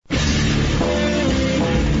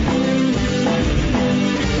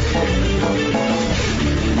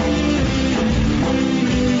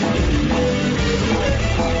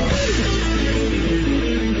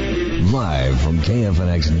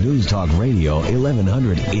Talk Radio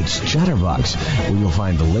 1100, it's Chatterbox, where you'll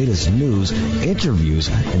find the latest news, interviews,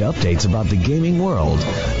 and updates about the gaming world.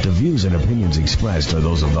 The views and opinions expressed are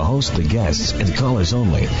those of the host, the guests, and callers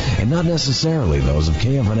only, and not necessarily those of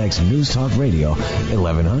KFNX News Talk Radio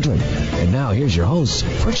 1100. And now here's your host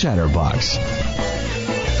for Chatterbox.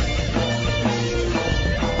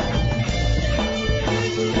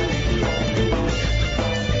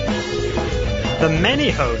 The many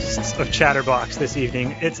hosts of Chatterbox this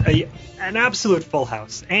evening. It's an absolute full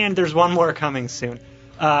house, and there's one more coming soon.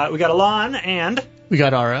 We got Alon, and... We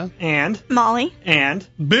got Ara. And... Molly. And...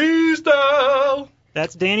 B-Style!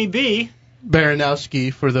 That's Danny B.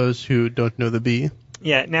 Baranowski, for those who don't know the B.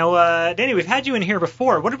 Yeah, now, Danny, we've had you in here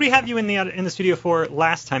before. What did we have you in the studio for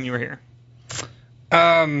last time you were here?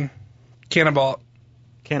 Cannonball.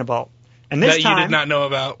 Cannonball. And this that time... you did not know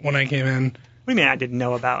about when I came in. What do you mean I didn't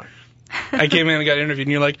know about? I came in and got interviewed,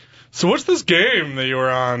 and you're like, so what's this game that you were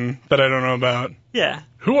on that I don't know about? Yeah.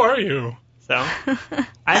 Who are you? So, I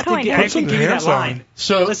have to give you that line.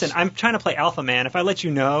 So, listen, I'm trying to play Alpha Man. If I let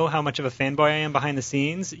you know how much of a fanboy I am behind the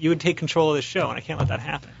scenes, you would take control of the show, and I can't let that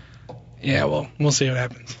happen. Yeah, well, we'll see what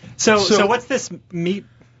happens. So what's this meat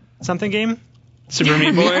something game? Super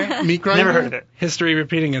Meat Boy? Meat Grinder? Never heard of it. History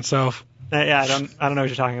repeating itself. Yeah, I don't know what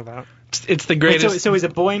you're talking about. It's the greatest. So is a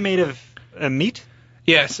boy made of meat?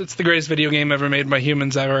 Yes, it's the greatest video game ever made by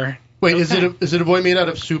humans ever. Wait, okay. is it a boy made out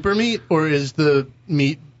of super meat, or is the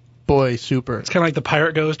meat boy super? It's kind of like the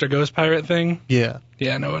Pirate Ghost or Ghost Pirate thing. Yeah.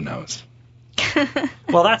 Yeah, no one knows.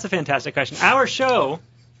 Well, that's a fantastic question. Our show,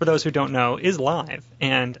 for those who don't know, is live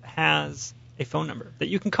and has a phone number that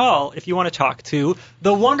you can call if you want to talk to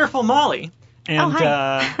the wonderful Molly. And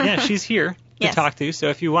yeah, she's here to talk to. So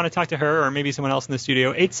if you want to talk to her or maybe someone else in the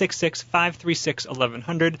studio,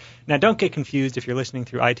 866-536-1100. Now, don't get confused if you're listening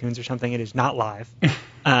through iTunes or something. It is not live. Can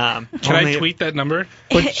I tweet that number?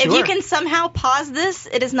 If you can somehow pause this,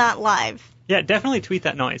 it is not live. Yeah, definitely tweet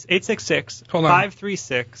that noise.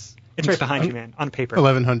 866-536. It's right behind you, man, on paper.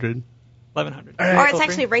 1100. 1100. Or it's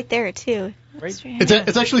actually right there, too. Right?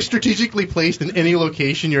 It's actually strategically placed in any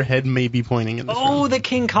location your head may be pointing in this room. Oh, the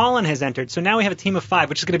King Colin has entered. So now we have a team of 5,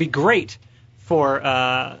 which is going to be great for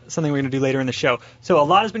something we're going to do later in the show. So a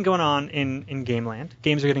lot has been going on in Gameland.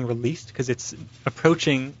 Games are getting released because it's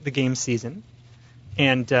approaching the game season.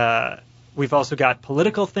 And we've also got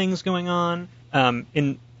political things going on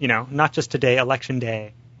not just today, Election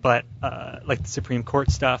Day, but like the Supreme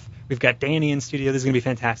Court stuff. We've got Danny in studio. This is going to be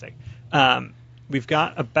fantastic. We've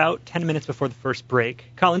got about 10 minutes before the first break.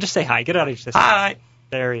 Colin, just say hi. Get out of your system. Hi.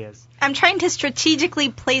 There he is. I'm trying to strategically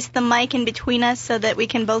place the mic in between us so that we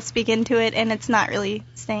can both speak into it, and it's not really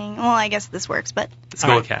staying. Well, I guess this works, but... It's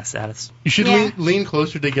Goldcast status. You should lean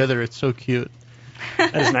closer together. It's so cute.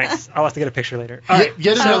 That is nice. I'll have to get a picture later. All right.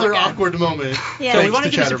 Yet another awkward moment. Yeah. So we want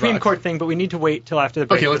to do the Supreme Court thing, but we need to wait till after the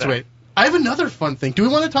break. Okay, let's wait. I have another fun thing. Do we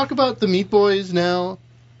want to talk about the Meat Boys now?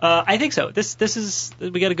 I think so. This is...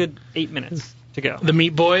 We got a good 8 minutes to go. The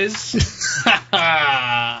Meat Boys?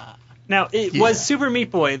 Now, was Super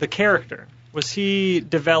Meat Boy the character? Was he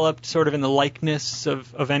developed sort of in the likeness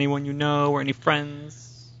of anyone you know or any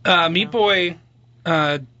friends? Meat Boy,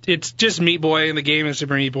 it's just Meat Boy, and the game is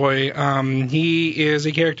Super Meat Boy. He is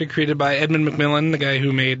a character created by Edmund McMillan, the guy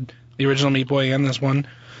who made the original Meat Boy and this one,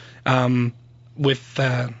 with,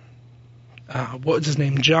 what was his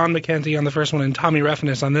name? John McKenzie on the first one and Tommy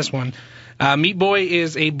Refness on this one. Meat Boy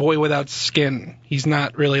is a boy without skin. He's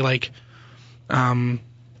not really like...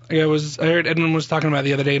 I heard Edmund was talking about it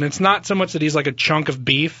the other day, and it's not so much that he's like a chunk of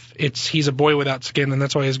beef. He's a boy without skin, and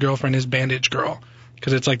that's why his girlfriend is Bandage Girl,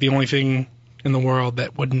 because it's like the only thing in the world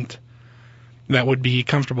that would be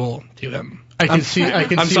comfortable to him. I can see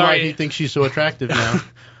why he thinks she's so attractive now.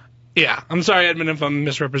 Yeah, I'm sorry, Edmund, if I'm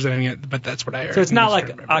misrepresenting it, but that's what I heard. So it's not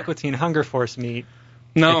like Aqua Teen Hunger Force meat.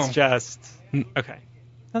 No. It's just... Okay.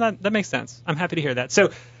 No, that makes sense. I'm happy to hear that.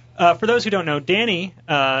 So... for those who don't know, Danny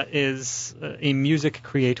is a music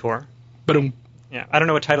creator. Yeah, I don't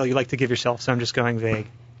know what title you like to give yourself, so I'm just going vague.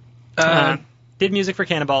 Did music for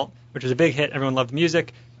Cannonball, which was a big hit. Everyone loved the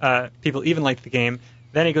music. People even liked the game.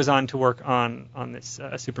 Then he goes on to work on this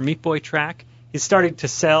Super Meat Boy track. He's started to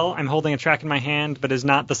sell. I'm holding a track in my hand, but is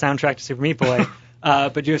not the soundtrack to Super Meat Boy.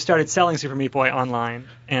 But you have started selling Super Meat Boy online,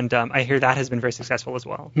 and I hear that has been very successful as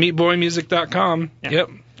well. Meatboymusic.com. Yeah. Yep.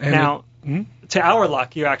 And now... To our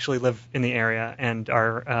luck, you actually live in the area and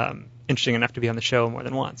are interesting enough to be on the show more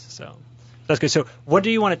than once. So that's good. So what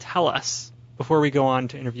do you want to tell us before we go on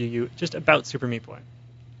to interview you just about Super Meat Boy?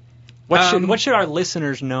 What should our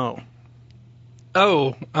listeners know?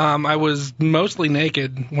 I was mostly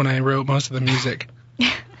naked when I wrote most of the music.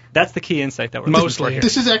 That's the key insight that we're Mostly. looking for here.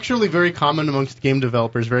 This is actually very common amongst game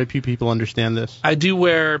developers. Very few people understand this. I do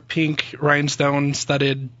wear pink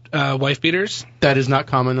rhinestone-studded wife beaters That is not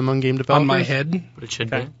common among game developers. on my head. But it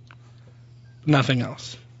should Okay. be. Nothing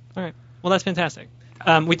else. All right. Well, that's fantastic.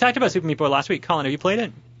 We talked about Super Meat Boy last week. Colin, have you played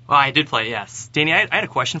it? Well, I did play, yes. Danny, I had a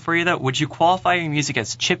question for you, though. Would you qualify your music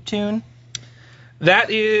as chiptune?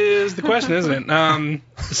 That is the question, isn't it?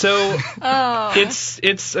 So Oh.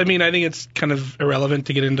 it's. I mean, I think it's kind of irrelevant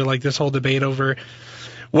to get into like this whole debate over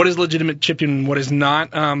what is legitimate chiptune and what is not.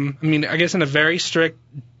 I mean, I guess in a very strict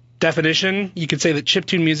definition, you could say that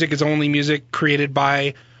chiptune music is only music created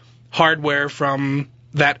by hardware from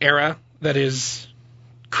that era that is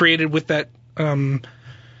created with that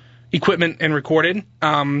equipment and recorded.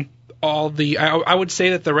 I would say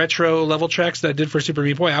that the retro level tracks that I did for Super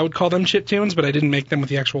Meat Boy, I would call them chiptunes, but I didn't make them with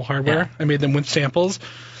the actual hardware. Yeah. I made them with samples.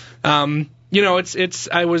 It's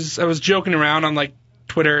I was joking around on like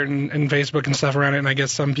Twitter and Facebook and stuff around it, and I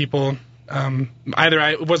guess some people either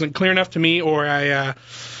it wasn't clear enough to me, or I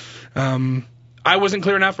wasn't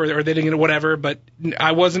clear enough, or they didn't get it, whatever. But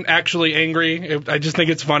I wasn't actually angry. I just think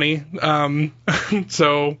it's funny.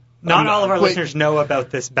 So. Not all of our wait. listeners know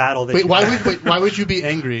about this battle. That Wait, you why had. why would you be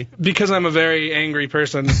angry? Because I'm a very angry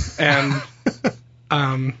person, and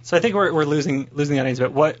So I think we're losing the audience.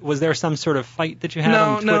 But what was there some sort of fight that you had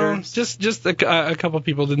on Twitter? no, just a couple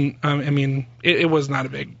people didn't. I mean, it was not a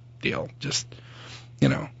big deal. Just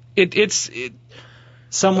it's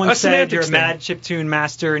Someone A said you're a semantics mad chiptune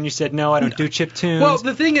master, and you said no, I don't do chiptunes. Well,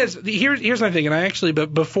 the thing is, here's my thing, and I actually,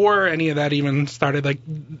 but before any of that even started, like,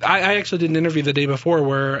 I actually did an interview the day before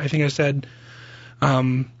where I think I said,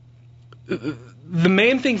 the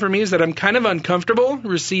main thing for me is that I'm kind of uncomfortable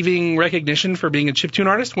receiving recognition for being a chiptune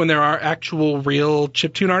artist when there are actual real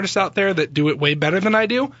chiptune artists out there that do it way better than I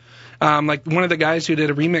do. Like one of the guys who did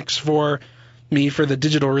a remix for me for the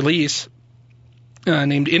digital release,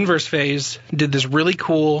 named Inverse Phase, did this really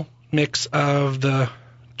cool mix of the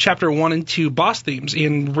Chapter 1 and 2 boss themes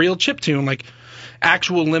in real chiptune, like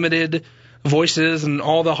actual limited voices and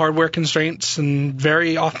all the hardware constraints and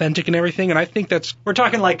very authentic and everything. And I think that's... we're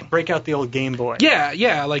talking like break out the old Game Boy. Yeah.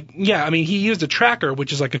 I mean, he used a tracker,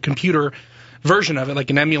 which is like a computer version of it,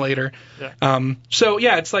 like an emulator. Yeah. So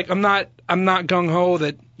yeah, it's like I'm not gung ho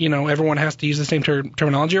that everyone has to use the same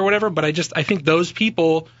terminology or whatever, but I think those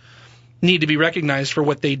people need to be recognized for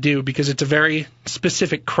what they do, because it's a very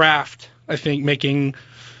specific craft, I think, making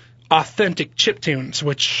authentic chiptunes,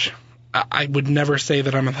 which I would never say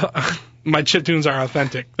that my chiptunes are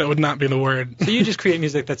authentic. That would not be the word. So you just create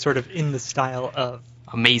music that's sort of in the style of,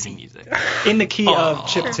 Amazing music. in the key of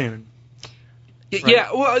chiptune.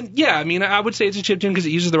 Yeah, well, yeah. I mean, I would say it's a chiptune because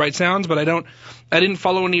it uses the right sounds, but I didn't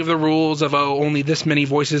follow any of the rules of only this many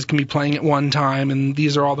voices can be playing at one time, and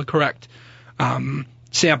these are all the correct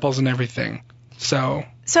samples and everything. So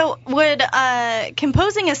would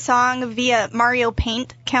composing a song via Mario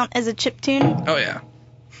Paint count as a chiptune? oh yeah,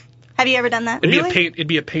 Have you ever done that? it'd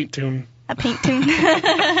be a paint tune. A paint tune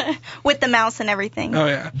with the mouse and everything. Oh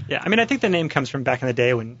yeah. Yeah, I mean, I think the name comes from back in the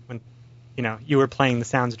day when you were playing the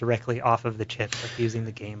sounds directly off of the chip, like using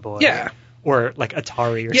the Game Boy. Yeah. Or like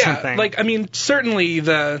Atari or Yeah, something. like I mean, certainly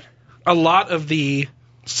a lot of the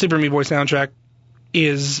Super Meat Boy soundtrack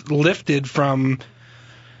is lifted from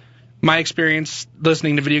my experience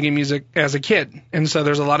listening to video game music as a kid, and so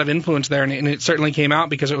there's a lot of influence there, and it certainly came out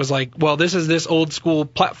because it was like, well, this is this old school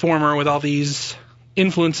platformer with all these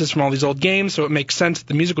influences from all these old games, so it makes sense that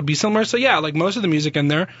the music would be similar. So yeah, like most of the music in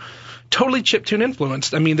there, totally chiptune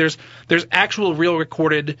influenced. I mean, there's actual real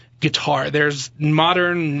recorded guitar. There's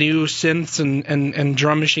modern new synths and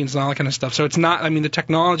drum machines and all that kind of stuff. So it's not, I mean, the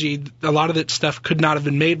technology, a lot of that stuff could not have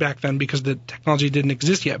been made back then because the technology didn't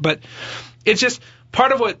exist yet. But it's just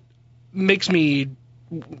part of what makes me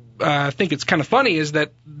think it's kind of funny is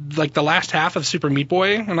that like the last half of Super Meat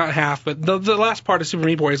Boy, or not half, but the last part of Super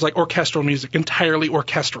Meat Boy is like orchestral music, entirely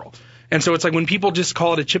orchestral. And so it's like when people just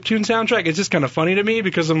call it a chiptune soundtrack, it's just kind of funny to me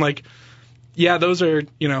because I'm like, yeah, those are,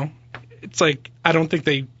 it's like I don't think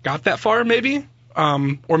they got that far maybe,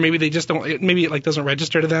 or maybe they just don't, maybe it like doesn't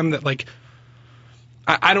register to them that like,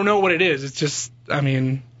 I don't know what it is. It's just, I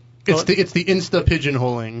mean... It's the insta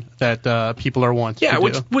pigeonholing that people are wanting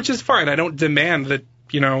to do. which is fine. I don't demand that,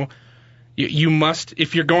 you must,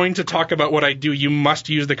 if you're going to talk about what I do, you must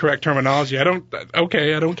use the correct terminology. I don't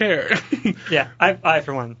care. Yeah, I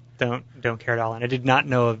for one don't care at all, and I did not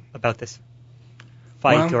know about this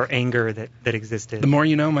fight or anger that existed. The more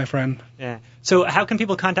you know, my friend. Yeah. So how can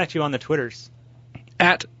people contact you on the Twitters?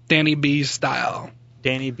 At Danny B Style.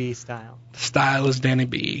 Danny B Style. Style is Danny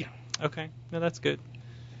B. Okay. No, that's good.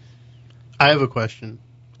 I have a question.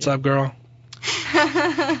 What's up, girl?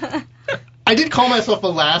 I did call myself a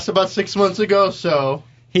lass about 6 months ago, so...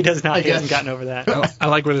 He does not. I He guess. hasn't gotten over that. I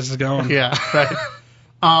like where this is going. Yeah, right.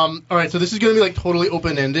 All right, so this is going to be like totally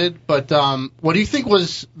open-ended, but what do you think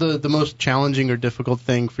was the most challenging or difficult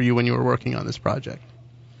thing for you when you were working on this project?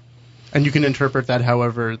 And you can interpret that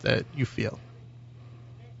however that you feel.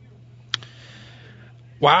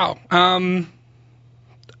 Wow.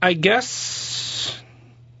 I guess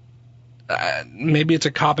maybe it's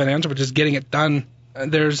a cop-out answer, but just getting it done.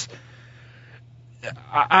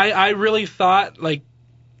 I really thought, like,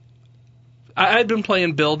 I'd been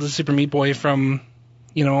playing Build as Super Meat Boy from,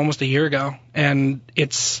 almost a year ago, and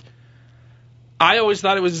I always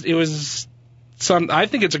thought it was I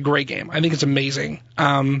think it's a great game. I think it's amazing.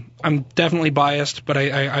 I'm definitely biased, but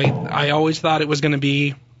I always thought it was going to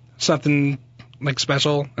be something like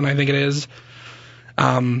special, and I think it is.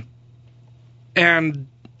 And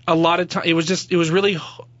a lot of time it was really,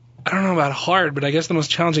 I don't know about hard, but I guess the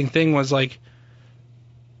most challenging thing was like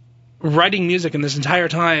writing music and this entire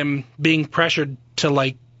time being pressured to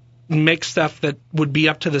like make stuff that would be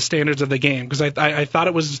up to the standards of the game, because I thought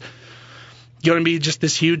it was going to be just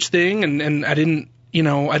this huge thing, and I didn't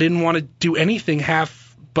want to do anything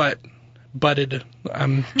half-butted.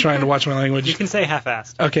 I'm trying to watch my language. You can say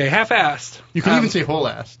half-assed. Okay, half-assed. You can even say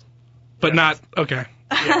whole-assed. But not, okay.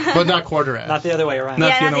 Yeah. But not quarter-assed. Not the other way around.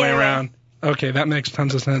 Not the other way around. Okay, that makes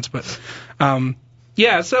tons of sense. But,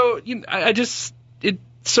 yeah, so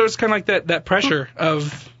so it's kind of like that pressure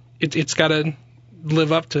of it's got to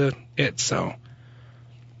live up to it. So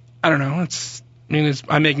I don't know.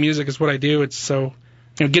 I make music. It's what I do. It's so,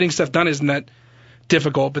 getting stuff done isn't that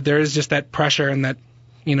difficult, but there is just that pressure and that,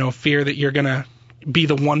 fear that you're going to be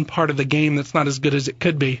the one part of the game that's not as good as it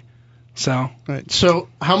could be. So. Right. So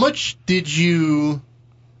how much did you,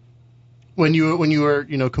 when you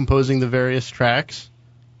were, composing the various tracks,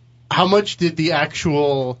 how much did the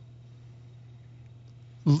actual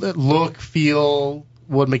look, feel,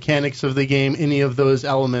 what mechanics of the game, any of those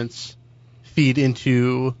elements feed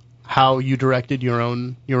into how you directed your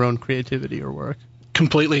own creativity or work?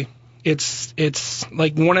 Completely. It's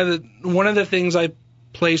like one of the things I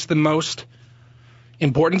place the most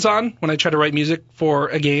importance on when I try to write music for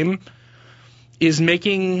a game is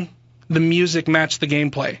making the music match the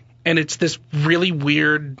gameplay. And it's this really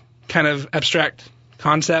weird kind of abstract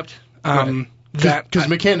concept. Right. Because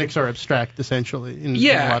mechanics are abstract, essentially, in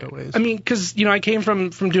a lot of ways. I mean, because, I came from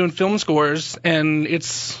doing film scores, and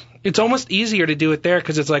it's almost easier to do it there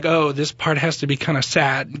because it's like, oh, this part has to be kind of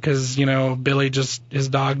sad because, Billy his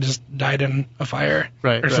dog just died in a fire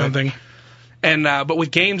or something. And but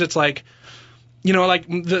with games, it's like, like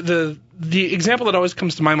the example that always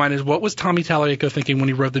comes to my mind is, what was Tommy Tallarico thinking when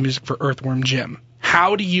he wrote the music for Earthworm Jim?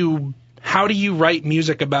 How do you write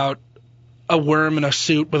music about a worm in a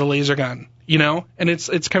suit with a laser gun? And it's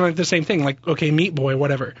kind of like the same thing, like, okay, Meat Boy,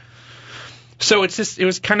 whatever. So it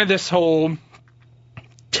was kind of this whole,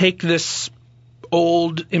 take this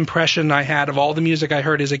old impression I had of all the music I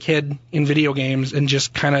heard as a kid in video games and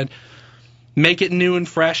just kind of make it new and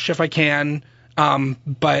fresh if I can.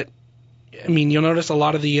 But I mean, you'll notice a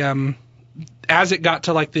lot of the, as it got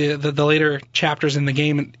to like the later chapters in the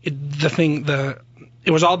game,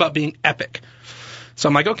 it was all about being epic. So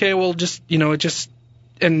I'm like, okay, well, just,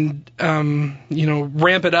 ramp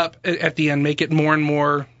it up at the end, make it more and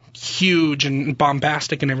more huge and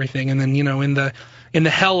bombastic and everything. And then, in the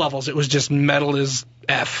hell levels, it was just metal as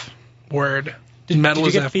F word. Did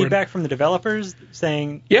you get feedback from the developers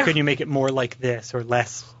saying, could you make it more like this or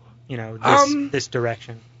less, this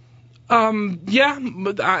direction? Yeah,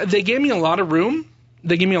 they gave me a lot of room.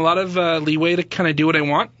 They gave me a lot of leeway to kind of do what I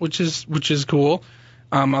want, which is cool.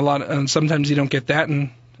 Sometimes you don't get that,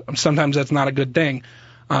 and sometimes that's not a good thing.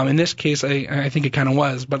 In this case, I think it kind of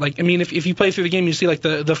was. But, like, I mean, if you play through the game, you see, like,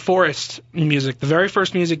 the forest music. The very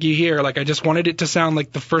first music you hear, like, I just wanted it to sound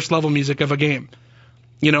like the first level music of a game.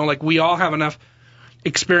 Like, we all have enough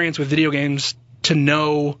experience with video games to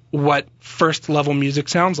know what first level music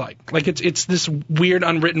sounds like. Like, it's this weird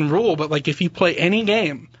unwritten rule, but, like, if you play any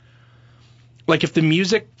game, like, if the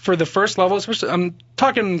music for the first level, I'm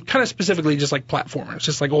talking kind of specifically just like platformers,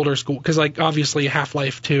 just like older school, because, like, obviously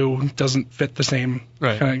Half-Life 2 doesn't fit the same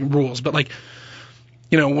kind of rules. But, like,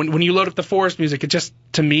 when you load up the forest music, it just,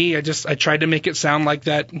 to me, I tried to make it sound like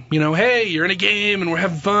that, hey, you're in a game and we're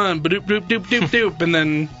having fun, ba-doop, doop, doop, doop, doop. And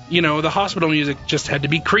then, the hospital music just had to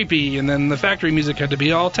be creepy, and then the factory music had to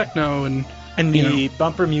be all techno, and the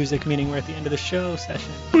bumper music, meaning we're at the end of the show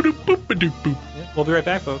session. Ba-doop, boop, ba-doop, boop. Yeah, we'll be right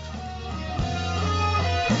back, folks.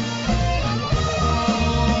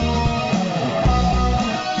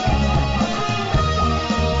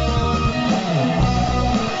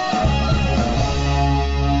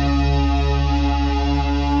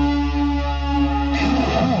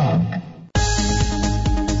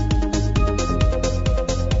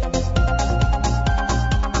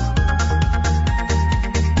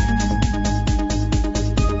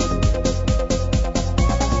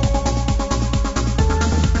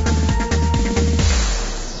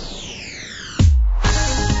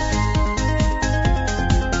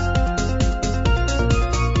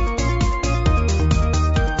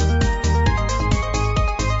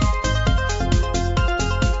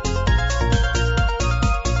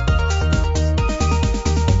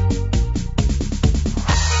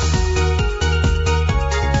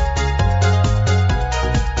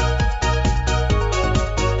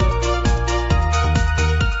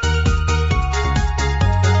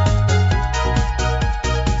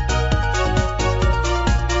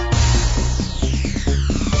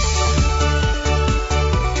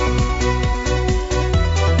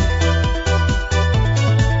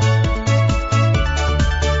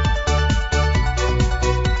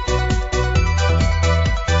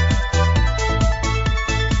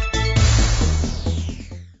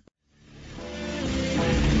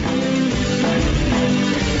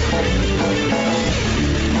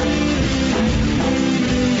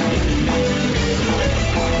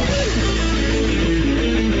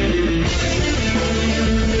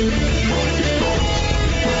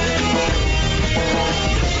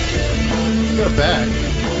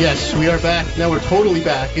 Yes, we are back. Now we're totally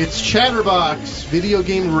back. It's Chatterbox Video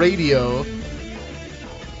Game Radio.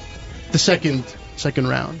 The second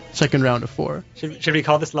round of 4. Should we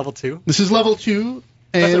call this level 2? This is level 2,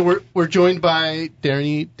 and we're joined by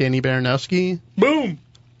Danny Baranowski. Boom.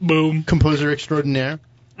 Composer extraordinaire.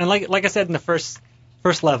 And like I said in the first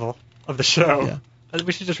level of the show,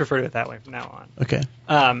 we should just refer to it that way from now on.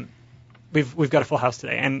 Okay. We've got a full house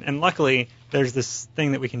today, and luckily there's this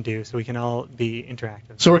thing that we can do so we can all be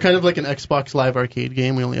interactive. So we're kind of like an Xbox Live Arcade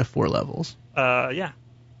game. We only have 4 levels. Yeah,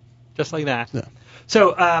 just like that. Yeah.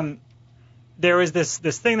 So there was this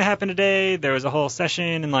thing that happened today. There was a whole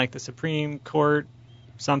session in like the Supreme Court,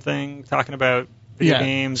 something talking about video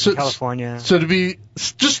games in California. So to be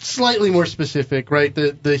just slightly more specific, right?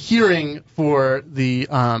 The hearing for the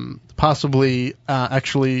possibly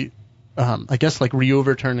I guess like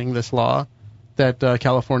re-overturning this law that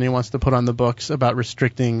California wants to put on the books about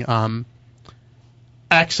restricting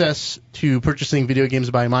access to purchasing video games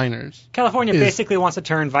by minors. California basically wants to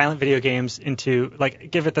turn violent video games into, like,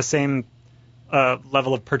 give it the same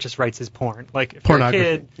level of purchase rights as porn. Like, if you're a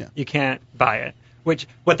kid, you can't buy it.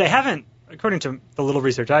 What they haven't, according to the little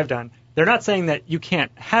research I've done, they're not saying that you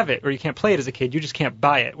can't have it or you can't play it as a kid. You just can't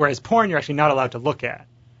buy it. Whereas porn, you're actually not allowed to look at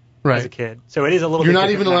as a kid. So it is a little bit different.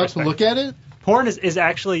 You're not even allowed to look at it? Porn is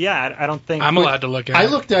actually, I don't think... I'm allowed to look at it. I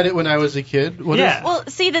looked at it when I was a kid. Well,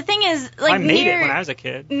 see, the thing is, like, I made it when I was a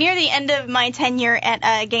kid. Near the end of my tenure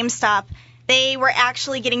at GameStop, they were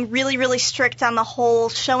actually getting really, really strict on the whole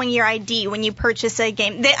showing your ID when you purchase a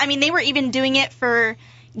game. They were even doing it for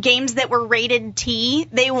games that were rated T.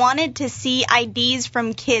 They wanted to see IDs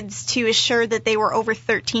from kids to assure that they were over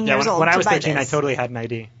 13 years old. When I was 13, this. I totally had an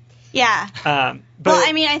ID. Yeah. But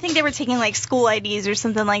I think they were taking, like, school IDs or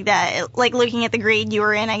something like that. Like, looking at the grade you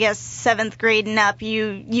were in, I guess, 7th grade and up,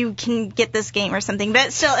 you can get this game or something.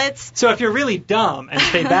 But still, it's... So if you're really dumb and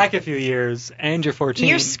stay back a few years and you're 14,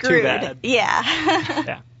 you're screwed. Too bad. Yeah.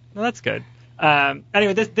 Yeah. Well, that's good.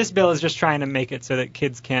 Anyway, this bill is just trying to make it so that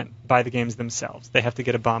kids can't buy the games themselves. They have to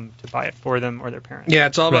get a bum to buy it for them or their parents. Yeah,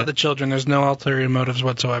 it's all about the children. There's no ulterior motives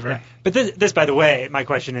whatsoever. Yeah. But this, by the way, my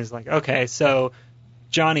question is like, okay, so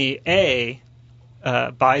Johnny A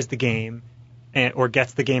buys the game or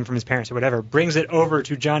gets the game from his parents or whatever, brings it over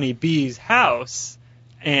to Johnny B's house,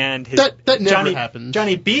 and that never happens.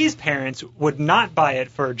 Johnny B's parents would not buy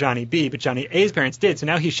it for Johnny B, but Johnny A's parents did. So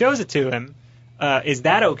now he shows it to him. Is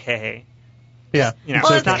that okay? Yeah. Well,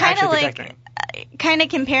 so it's not kind of protecting. like kind of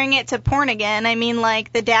comparing it to porn again. I mean,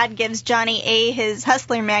 like, the dad gives Johnny A his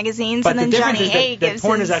Hustler magazines, but and then the Johnny difference A is that gives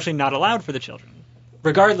porn his... is actually not allowed for the children,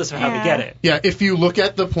 regardless of how they get it. Yeah, if you look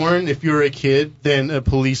at the porn, if you're a kid, then a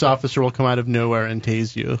police officer will come out of nowhere and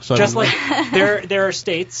tase you. So just like there are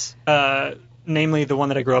states, namely the one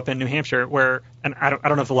that I grew up in, New Hampshire, where, and I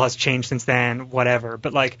don't know if the law's changed since then, whatever,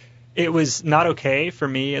 but like it was not okay for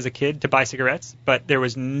me as a kid to buy cigarettes, but there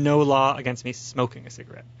was no law against me smoking a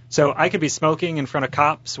cigarette. So I could be smoking in front of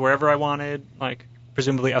cops wherever I wanted, like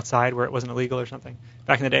presumably outside where it wasn't illegal or something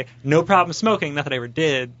back in the day. No problem smoking, not that I ever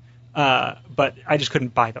did. But I just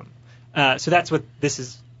couldn't buy them. So that's what this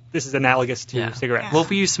is. This is analogous to cigarettes. Well, if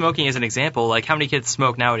we use smoking as an example, like how many kids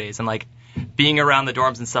smoke nowadays, and like being around the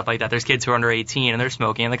dorms and stuff like that, there's kids who are under 18 and they're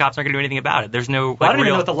smoking, and the cops aren't going to do anything about it. There's no. I don't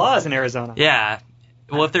even know what the law is in Arizona. Yeah.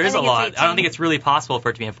 Well, if there is a law, I 18. don't think it's really possible for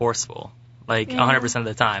it to be enforceable, like 100% of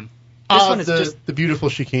the time. This one is just the beautiful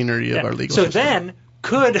chicanery of our legal system. So then,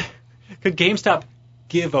 could GameStop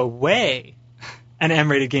give away an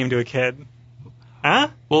M-rated game to a kid? Huh?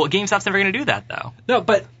 Well, GameStop's never going to do that, though. No,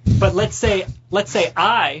 but let's say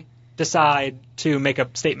I decide to make a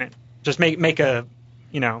statement, just make a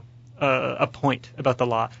a point about the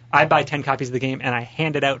law. I buy 10 copies of the game and I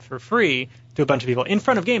hand it out for free to a bunch of people in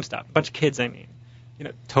front of GameStop, a bunch of kids. I mean,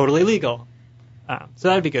 totally legal. So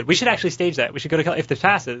that would be good. We should actually stage that. We should go to if this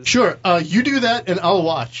passes. Sure. You do that and I'll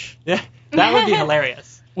watch. Yeah, that would be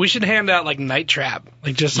hilarious. We should hand out, like, Night Trap.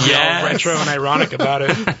 Like, just all retro and ironic about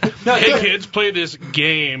it. Hey, kids, play this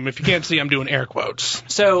game. If you can't see, I'm doing air quotes.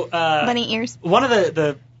 So, bunny ears. One of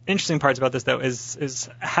the interesting parts about this, though, is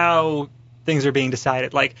how things are being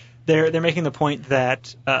decided. Like, they're making the point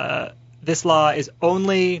that this law is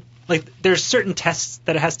only... Like, there's certain tests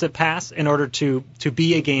that it has to pass in order to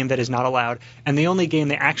be a game that is not allowed. And the only game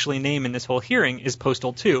they actually name in this whole hearing is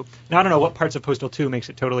Postal 2. Now, I don't know what parts of Postal 2 makes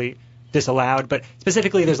it totally... disallowed, but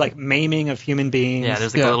specifically there's like maiming of human beings. Yeah,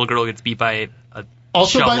 there's like a little girl gets beat by a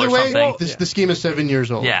also, shovel by the or way, something. this game is 7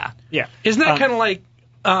 years old. Yeah. Isn't that kind of like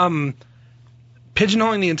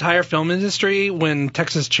pigeonholing the entire film industry when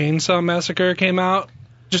Texas Chainsaw Massacre came out?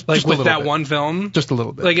 Just with that one film? Just a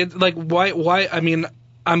little bit. Why? I mean,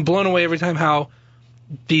 I'm blown away every time how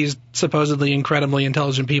these supposedly incredibly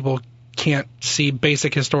intelligent people can't see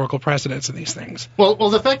basic historical precedents in these things. Well,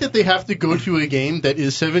 the fact that they have to go to a game that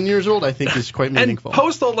is 7 years old, I think, is quite meaningful. And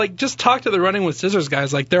Postal, like, just talk to the Running with Scissors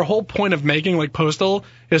guys. Like, their whole point of making, like, Postal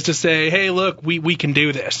is to say, hey, look, we can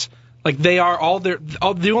do this. Like, they are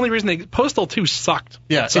the only reason Postal 2 sucked.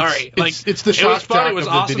 Yeah, sorry. It's the shock it was fun. jock It was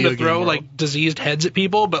of the awesome video to throw game like diseased heads at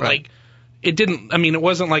people, but Right. like it didn't. I mean, it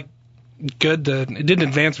wasn't like good. It didn't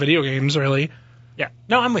advance video games really. Yeah.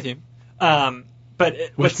 No, I'm with you. But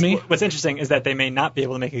what's interesting is that they may not be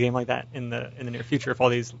able to make a game like that in the near future if all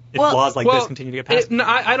these laws like this continue to get passed.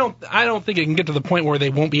 I don't think it can get to the point where they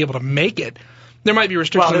won't be able to make it. There might be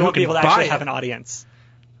restrictions. Well, they on won't be who able can to buy actually it. have an audience.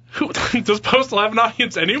 Does Postal have an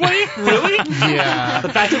audience anyway? Really? Yeah. The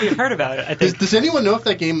fact that we've heard about it, I think. Does anyone know if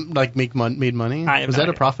that game like made money? Was that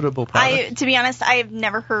a profitable product? To be honest, I have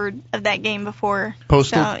never heard of that game before.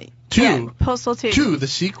 Postal So, 2. Yeah, Postal 2. 2, the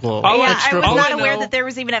sequel. Oh, Yeah, Extra I was all not I aware know- that there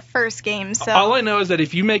was even a first game. So All I know is that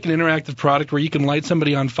if you make an interactive product where you can light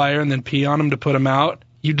somebody on fire and then pee on them to put them out,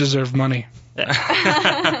 you deserve money.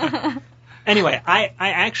 Anyway, I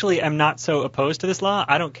actually am not so opposed to this law.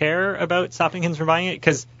 I don't care about stopping kids from buying it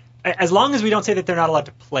because as long as we don't say that they're not allowed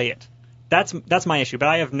to play it, that's my issue. But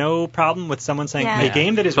I have no problem with someone saying Yeah. a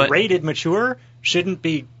game that is But- rated mature shouldn't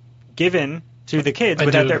be given to the kids I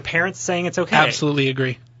without do. their parents saying it's okay. Absolutely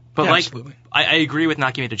agree. But Yeah, like, absolutely. I agree with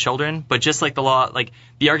not giving it to children, but just like the law, like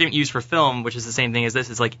the argument used for film, which is the same thing as this,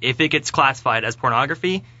 is like if it gets classified as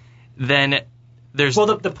pornography, then there's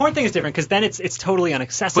Well, the porn thing is different because then it's totally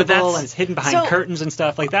inaccessible that's- and it's hidden behind curtains and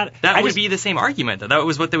stuff like that. that I would just- be the same argument. That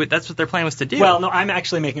was that's what their plan was to do. Well, no, I'm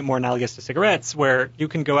actually making it more analogous to cigarettes, where you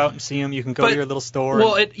can go out and see them. You can go to your little store.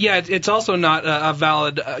 Well, it's also not a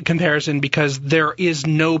valid comparison because there is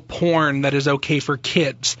no porn that is okay for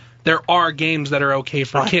kids. There are games that are okay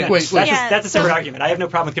for kids. Wait, That's a separate argument. I have no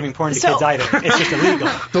problem with giving porn to kids either. It's just illegal.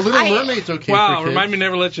 The Little Mermaid's okay for Wow, kids. remind me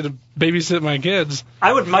never let you to babysit my kids.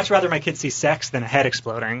 I would much rather my kids see sex than a head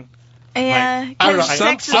exploding. yeah, I don't know.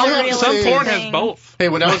 sex is Some a real Some porn thing. has both. Hey,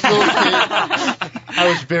 when I was a little kid, I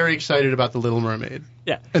was very excited about The Little Mermaid.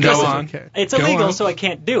 Yeah. And Go that was on. okay. It's Go illegal, on. so I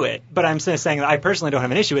can't do it. But I'm just saying that I personally don't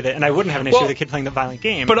have an issue with it, and I wouldn't have an issue Well, with a kid playing the violent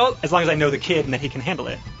game, but as long as I know the kid and that he can handle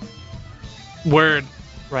it. Word.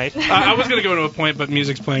 Right? I was going to go to a point, but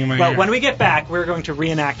music's playing in my Well, ear. when we get back, we're going to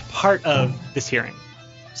reenact part of this hearing.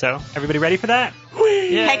 So, everybody ready for that?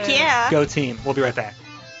 Heck yeah. Go team. We'll be right back.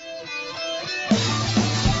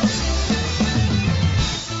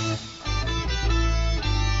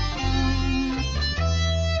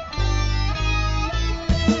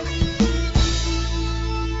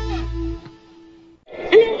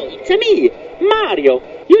 Hello, it's me, Mario.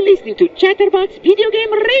 You're listening to Chatterbox Video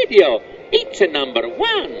Game Radio. It's number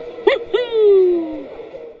one. Woohoo!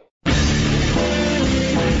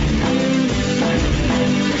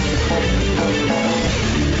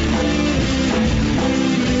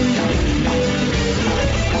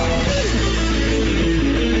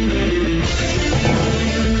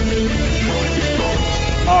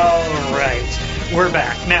 All right, we're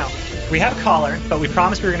back. Now, we have a caller, but we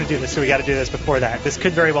promised we were going to do this, so we got to do this before that. This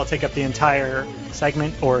could very well take up the entire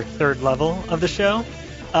segment or third level of the show.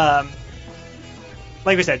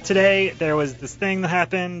 Like we said, today there was this thing that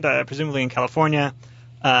happened, presumably in California,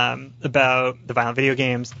 about the violent video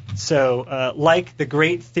games. So, like the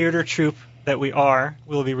great theater troupe that we are,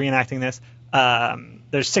 we'll be reenacting this.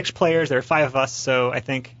 There's 6 players, there are 5 of us, so I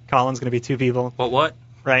think Colin's going to be 2 people. What?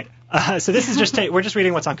 Right. So this is just we're just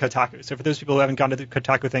reading what's on Kotaku. So for those people who haven't gone to the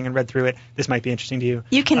Kotaku thing and read through it, this might be interesting to you.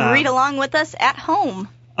 You can read along with us at home.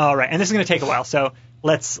 All right, and this is going to take a while. So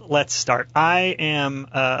let's start. I am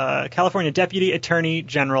California Deputy Attorney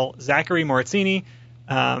General Zachary Morizzini,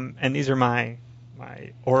 and these are my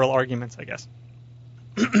oral arguments, I guess.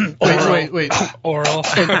 Wait. Oral.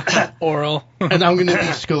 Oral. And I'm going to be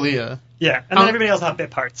Scalia. Yeah, and then everybody else will have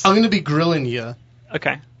bit parts. I'm going to be grilling you.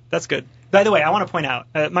 Okay, that's good. By the way, I want to point out,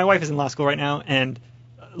 my wife is in law school right now, and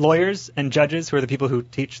lawyers and judges, who are the people who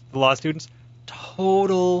teach the law students,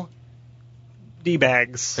 total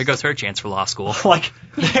D-bags. There goes her chance for law school. Like,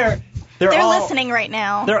 they're all listening right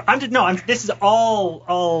now. This is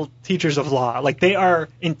all teachers of law. Like, they are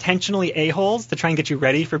intentionally a-holes to try and get you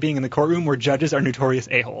ready for being in the courtroom where judges are notorious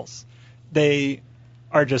a-holes. They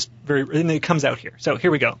are just and it comes out here. So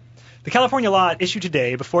here we go. The California law at issue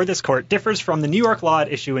today before this court differs from the New York law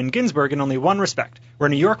at issue in Ginsburg in only one respect. Where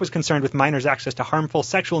New York was concerned with minors' access to harmful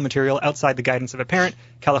sexual material outside the guidance of a parent,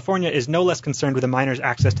 California is no less concerned with a minor's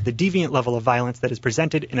access to the deviant level of violence that is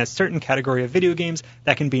presented in a certain category of video games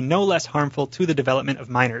that can be no less harmful to the development of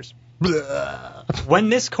minors. When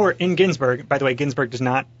this court in Ginsburg, by the way, Ginsburg does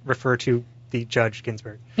not refer to the Judge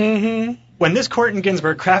Ginsburg. When this court in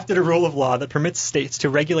Ginsburg crafted a rule of law that permits states to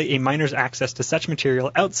regulate a minor's access to such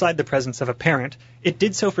material outside the presence of a parent, it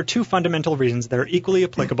did so for two fundamental reasons that are equally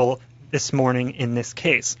applicable this morning in this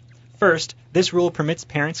case. First, this rule permits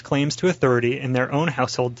parents' claims to authority in their own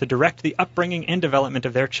household to direct the upbringing and development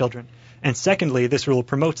of their children. And secondly, this rule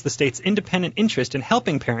promotes the state's independent interest in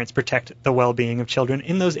helping parents protect the well-being of children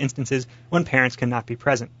in those instances when parents cannot be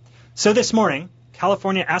present. So this morning,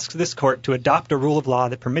 California asks this court to adopt a rule of law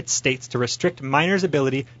that permits states to restrict minors'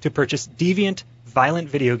 ability to purchase deviant, violent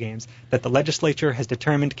video games that the legislature has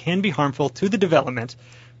determined can be harmful to the development.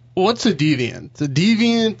 What's a deviant? A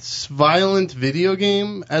deviant's violent video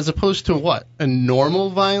game as opposed to what? A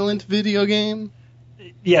normal violent video game?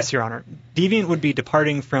 Yes, Your Honor. Deviant would be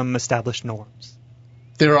departing from established norms.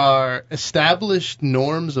 There are established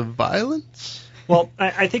norms of violence? Well,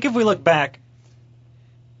 I think if we look back...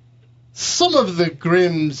 Some of the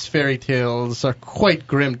Grimm's fairy tales are quite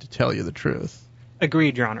grim, to tell you the truth.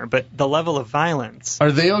 Agreed, Your Honor, but the level of violence...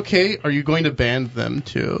 Are they okay? Are you going to ban them,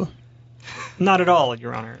 too? Not at all,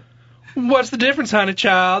 Your Honor. What's the difference, honey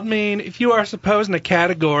child? I mean, if you are supposing a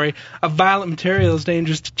category of violent material is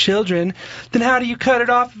dangerous to children, then how do you cut it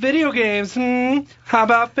off video games? How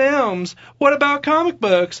about films? What about comic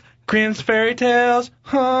books? Grimm's fairy tales?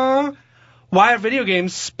 Huh? Why are video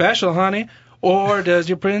games special, honey? Or does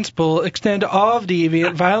your principle extend to all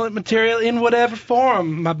deviant, violent material in whatever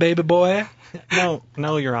form, my baby boy?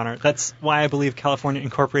 No, Your Honor. That's why I believe California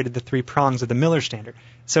incorporated the three prongs of the Miller Standard.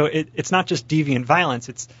 So it's not just deviant violence.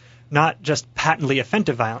 It's not just patently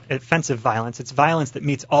offensive violence. It's violence that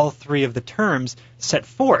meets all three of the terms set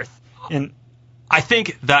forth. And I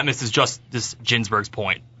think that misses Justice Ginsburg's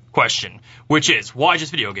question, which is, why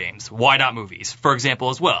just video games? Why not movies, for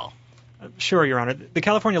example, as well? Sure, Your Honor. The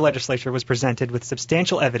California legislature was presented with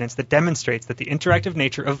substantial evidence that demonstrates that the interactive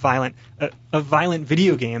nature of violent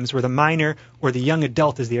video games, where the minor or the young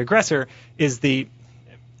adult is the aggressor, is the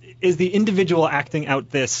individual acting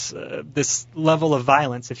out this level of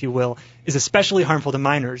violence, if you will, is especially harmful to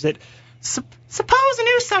minors. Suppose a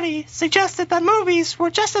new study suggested that movies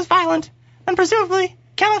were just as violent, then presumably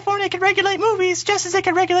California could regulate movies just as it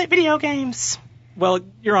could regulate video games. Well,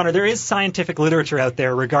 Your Honor, there is scientific literature out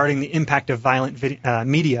there regarding the impact of violent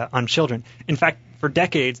media on children. In fact, for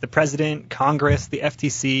decades, the President, Congress, the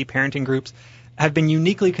FTC, parenting groups have been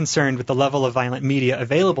uniquely concerned with the level of violent media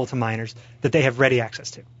available to minors that they have ready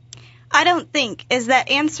access to. I don't think is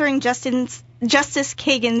that answering Justice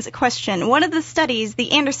Kagan's question. One of the studies,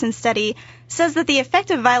 the Anderson study, says that the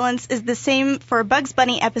effect of violence is the same for a Bugs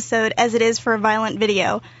Bunny episode as it is for a violent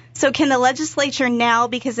video. So can the legislature now,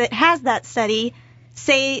 because it has that study,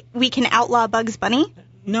 say we can outlaw Bugs Bunny?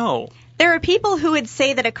 No. There are people who would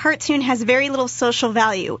say that a cartoon has very little social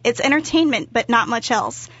value. It's entertainment, but not much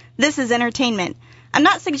else. This is entertainment. I'm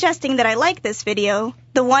not suggesting that I like this video,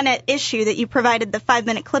 the one at issue that you provided the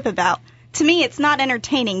 5-minute clip about. To me, it's not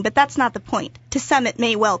entertaining, but that's not the point. To some, it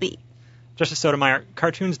may well be. Justice Sotomayor,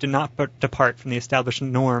 cartoons do not depart from the established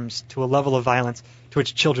norms to a level of violence to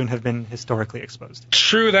which children have been historically exposed.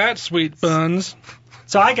 True that, sweet buns.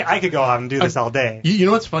 So I could go out and do this all day. You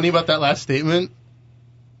know what's funny about that last statement?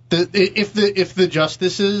 If the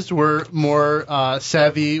justices were more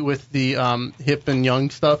savvy with the hip and young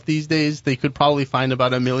stuff these days, they could probably find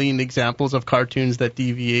about 1 million examples of cartoons that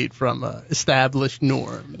deviate from established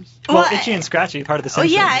norms. Well, Itchy and Scratchy, part of the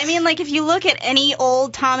Simpsons. Yeah, I mean, like, if you look at any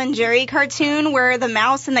old Tom and Jerry cartoon where the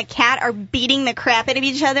mouse and the cat are beating the crap out of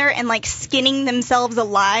each other and, like, skinning themselves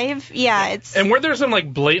alive, yeah, it's... And were there some,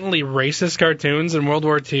 like, blatantly racist cartoons in World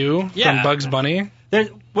War II from Bugs Bunny?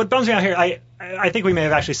 What bums me out here, I think we may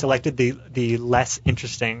have actually selected the less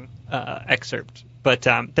interesting excerpt, but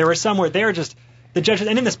there were some where they were just the judges,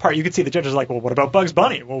 and in this part you could see the judges are like, well, what about Bugs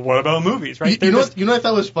Bunny? Well, what about movies? Right? You know what I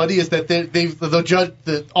thought was funny is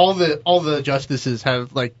that all the justices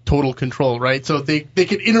have like total control, right? So they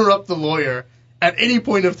could interrupt the lawyer at any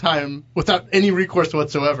point of time without any recourse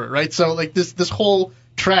whatsoever, right? So like this whole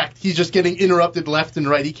tract, he's just getting interrupted left and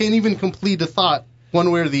right. He can't even complete a thought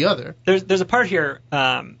one way or the other. There's a part here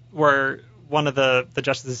where one of the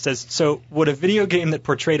justices says, so would a video game that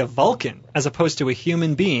portrayed a Vulcan as opposed to a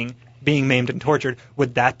human being being maimed and tortured,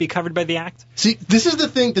 would that be covered by the act? See, this is the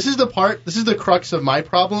thing, this is the crux of my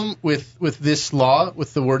problem with this law,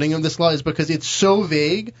 with the wording of this law, is because it's so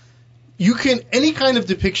vague. You can, any kind of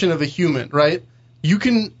depiction of a human, right? You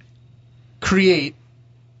can create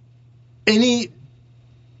any,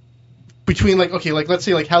 between like, okay, like let's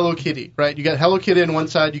say like Hello Kitty, right? You got Hello Kitty on one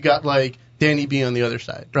side, you got like Danny B on the other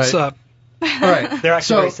side, right? What's up? All right. They're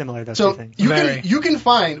actually very similar, those two things. You can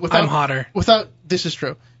find, without, I'm hotter. This is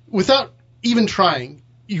true. Without even trying,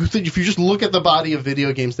 if you just look at the body of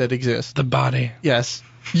video games that exist, The body. yes,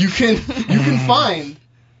 you can find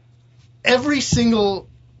every single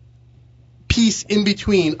piece in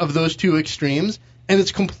between of those two extremes, and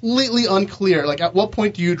it's completely unclear. Like, at what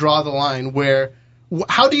point do you draw the line where,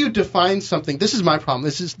 how do you define something? This is my problem.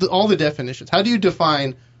 This is all the definitions. How do you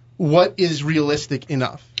define what is realistic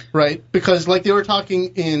enough, right? Because like they were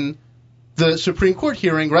talking in the Supreme Court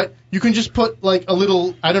hearing, right? You can just put like a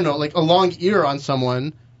little, I don't know, like a long ear on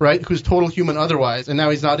someone, right, who's total human otherwise, and now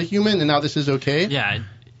he's not a human, and now this is okay? Yeah,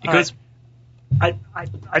 it goes. I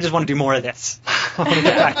just want to do more of this. I want to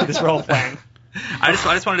get back to this role playing. I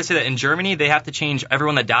just wanted to say that in Germany they have to change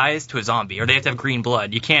everyone that dies to a zombie, or they have to have green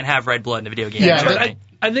blood. You can't have red blood in a video game. Yeah, in Germany.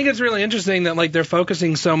 I think it's really interesting that like they're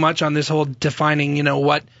focusing so much on this whole defining,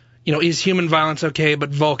 what, is human violence okay,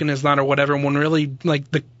 but Vulcan is not, or whatever. When really like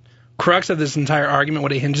the crux of this entire argument,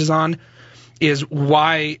 what it hinges on, is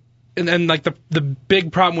why. And like the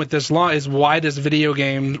big problem with this law is why do video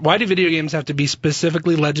games have to be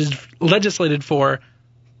specifically legislated for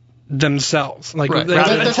themselves? Like Right.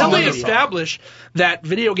 until they That's establish that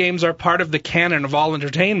video games are part of the canon of all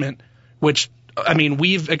entertainment, which I mean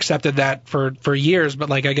we've accepted that for years, but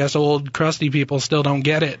like I guess old crusty people still don't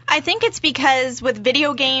get it. I think it's because with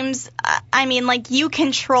video games, you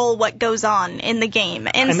control what goes on in the game,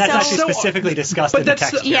 and that's so actually specifically discussed in the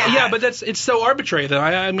text. But it's so arbitrary though.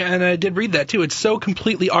 And I did read that too. It's so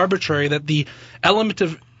completely arbitrary that the element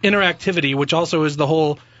of interactivity, which also is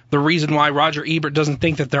the reason why Roger Ebert doesn't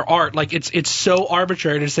think that they're art, like it's so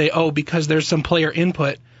arbitrary to say, because there's some player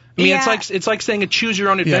input. I mean, it's like saying a choose your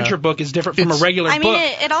own adventure book is different from a regular book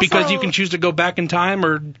it also, because you can choose to go back in time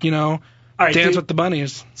or dance with the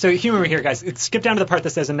bunnies. So humor me here, guys. Skip down to the part that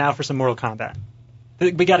says, and now for some Mortal Kombat.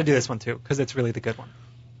 We got to do this one too because it's really the good one.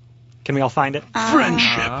 Can we all find it?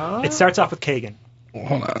 Friendship. It starts off with Kagan.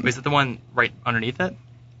 Hold on. Is it the one right underneath it?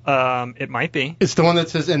 It might be. It's the one that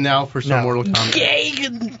says, and now for some Mortal Kombat.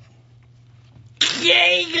 Kagan.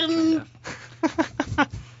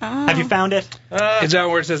 Have you found it? Is that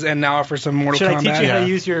where it says, and now for some Mortal Should Kombat? I teach you how to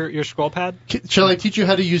use your scroll pad? Shall I teach you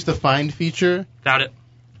how to use the find feature? Got it.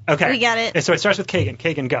 Okay. We got it. So it starts with Kagan.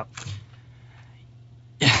 Kagan, go.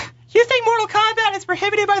 You think Mortal Kombat is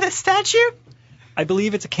prohibited by this statute? I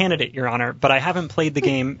believe it's a candidate, Your Honor, but I haven't played the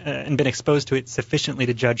game and been exposed to it sufficiently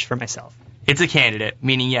to judge for myself. It's a candidate,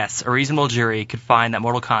 meaning yes, a reasonable jury could find that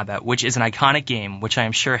Mortal Kombat, which is an iconic game, which I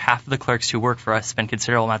am sure half of the clerks who work for us spend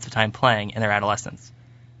considerable amounts of time playing in their adolescence.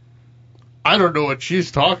 I don't know what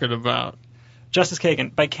she's talking about. Justice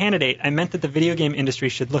Kagan, by candidate, I meant that the video game industry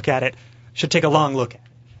should take a long look at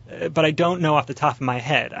it. But I don't know off the top of my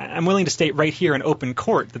head. I'm willing to state right here in open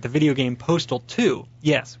court that the video game Postal 2,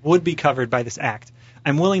 yes, would be covered by this act.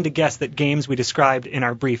 I'm willing to guess that games we described in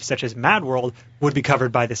our brief, such as Mad World, would be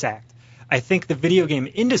covered by this act. I think the video game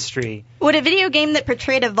industry... Would a video game that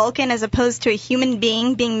portrayed a Vulcan as opposed to a human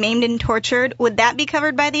being maimed and tortured, would that be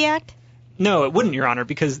covered by the act? No, it wouldn't, Your Honor,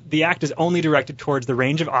 because the act is only directed towards the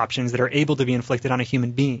range of options that are able to be inflicted on a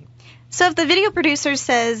human being. So if the video producer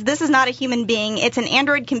says this is not a human being, it's an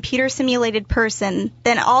android computer simulated person,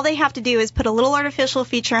 then all they have to do is put a little artificial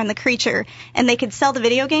feature on the creature, and they could sell the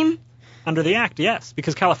video game? Under the act, yes,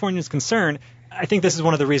 because California's concern, I think this is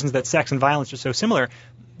one of the reasons that sex and violence are so similar.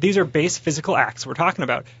 These are base physical acts we're talking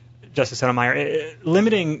about, Justice Sotomayor.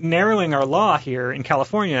 Narrowing our law here in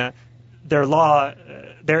California,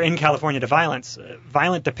 they're in California to violence,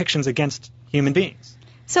 violent depictions against human beings.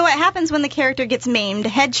 So what happens when the character gets maimed,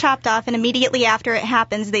 head chopped off, and immediately after it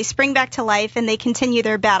happens, they spring back to life and they continue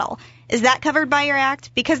their battle? Is that covered by your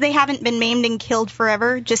act? Because they haven't been maimed and killed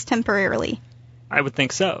forever, just temporarily. I would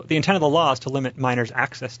think so. The intent of the law is to limit minors'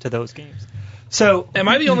 access to those games. So, am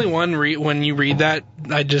I the only one when you read that?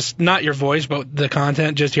 I just, not your voice, but the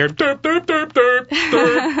content, just hear derp, derp, derp, derp,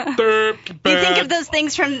 derp, derp. Do you think of those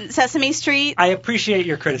things from Sesame Street? I appreciate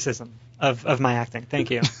your criticism of my acting.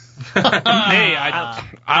 Thank you. Hey,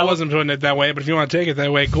 I wasn't doing it that way, but if you want to take it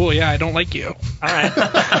that way, cool. Yeah, I don't like you. All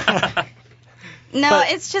right. No,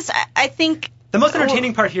 it's just, I think... The most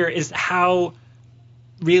entertaining part here is how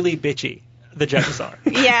really bitchy the judges are.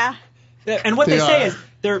 Yeah. And what they say is...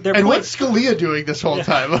 And what's Scalia doing this whole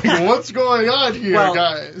time? Like, what's going on here,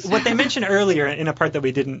 guys? What they mentioned earlier in a part that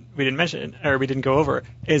we didn't mention, or we didn't go over,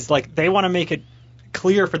 is like they want to make it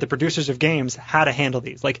clear for the producers of games how to handle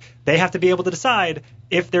these. Like, they have to be able to decide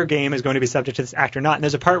if their game is going to be subject to this act or not. And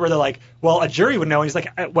there's a part where they're like, well, a jury would know. And he's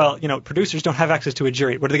like, well, producers don't have access to a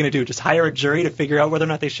jury. What are they going to do? Just hire a jury to figure out whether or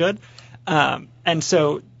not they should? And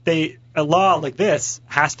so a law like this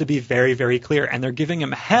has to be very, very clear. And they're giving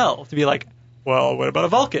him hell to be like, well, what about a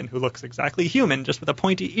Vulcan who looks exactly human, just with a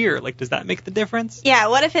pointy ear? Like, does that make the difference? Yeah,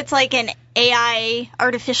 what if it's like an AI,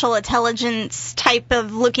 artificial intelligence type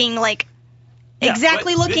of looking like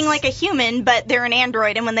exactly looking like a human, but they're an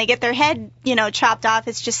android, and when they get their head, chopped off,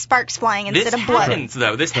 it's just sparks flying instead of blood. This happens,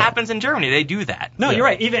 though. This happens in Germany. They do that. No, you're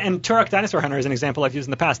right. Even and Turok Dinosaur Hunter is an example I've used in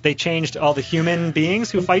the past. They changed all the human beings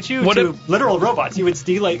who fight you to literal robots. You would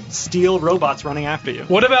steal robots running after you.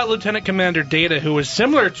 What about Lieutenant Commander Data, who was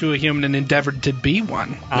similar to a human and endeavored to be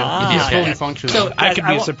one? He's fully functional. So I could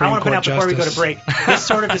be a Supreme I want to point out Court before we go to justice. break, this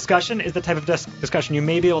sort of discussion is the type of discussion you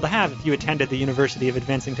may be able to have if you attended the University of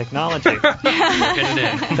Advancing Technology.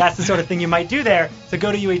 That's the sort of thing you might do there. So go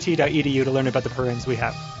to uat.edu to learn about the programs we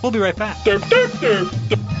have. We'll be right back.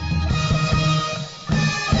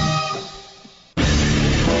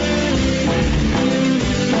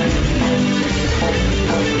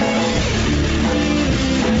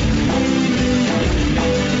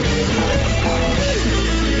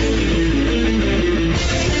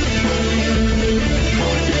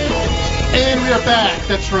 And we are back.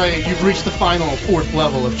 That's right. You've reached the final 4th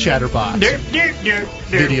level of Chatterbox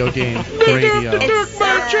video game radio.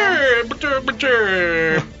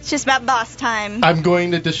 It's just about boss time. I'm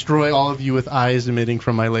going to destroy all of you with eyes emitting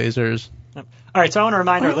from my lasers. All right, so I want to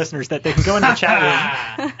remind our listeners that they can go into the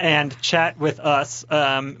chat room and chat with us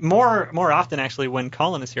more often, actually, when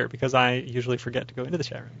Colin is here, because I usually forget to go into the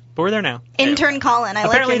chat room. But we're there now. Intern Colin, I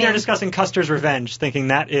like Apparently your they're name. discussing Custer's Revenge, thinking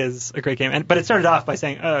that is a great game. But it started off by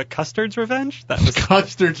saying, Custard's Revenge? That was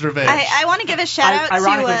Custard's Revenge. I want to give a shout out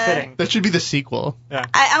ironically to fitting. That should be the sequel. Yeah.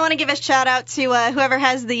 I want to give a shout out to whoever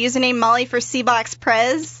has the username Molly for Cbox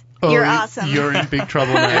Prez. You're awesome. You're in big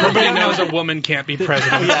trouble now. Everybody knows a woman can't be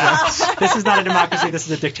president. Yeah. This is not a democracy. This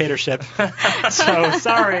is a dictatorship. So,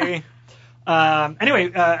 sorry.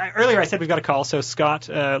 Anyway, earlier I said we've got a call. So, Scott,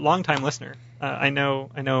 longtime listener. I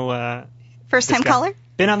know. First time caller?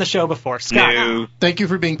 Been on the show before. Scott. No. Thank you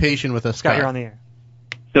for being patient with us, Scott, Scott. you're on the air.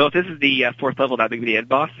 So if this is the 4th level, that would be the end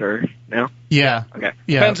boss, or no? Yeah. Okay.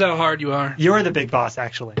 Yeah. Depends how hard you are. You're the big boss,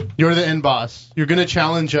 actually. You're the end boss. You're going to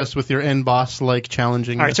challenge us with your end boss like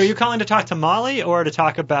challenging All right, us. so are you calling to talk to Molly or to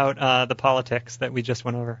talk about the politics that we just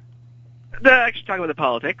went over? Actually, talking about the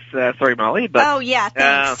politics. Sorry, Molly, but Oh, yeah,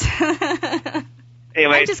 thanks.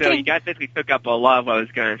 anyway, I'm just so kidding. you guys basically took up a lot of what I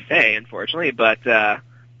was going to say, unfortunately. But the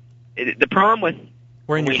problem with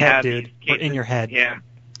We're in your we head, have dude. these We're cases, in your head. Yeah,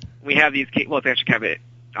 we have these. Well, it's actually kind of an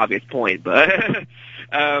obvious point, but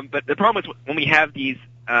but the problem is when we have these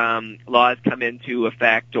laws come into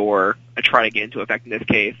effect or try to get into effect in this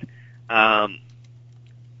case,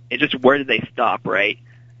 it's just where do they stop, right?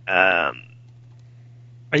 Are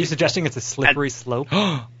you suggesting it's a slippery slope?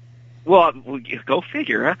 Well, go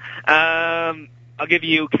figure. Huh? I'll give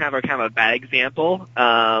you kind of a bad example.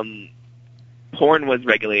 Porn was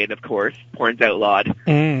regulated, of course. Porn's outlawed,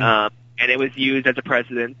 and it was used as a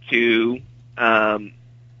precedent to, in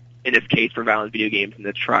this case, for violent video games in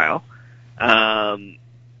this trial. Why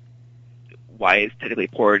is technically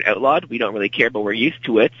porn outlawed? We don't really care, but we're used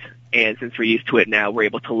to it, and since we're used to it now, we're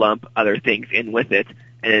able to lump other things in with it,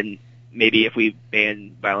 and then maybe if we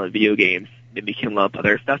ban violent video games, maybe we can lump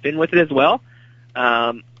other stuff in with it as well.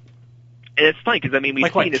 And it's funny because we've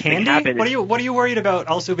Like seen what, this thing candy? happen. What are you worried about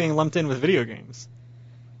also being lumped in with video games?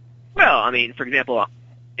 Well, for example,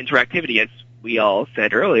 interactivity, as we all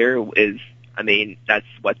said earlier, is that's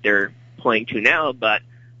what they're pointing to now, but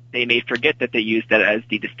they may forget that they use that as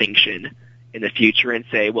the distinction in the future and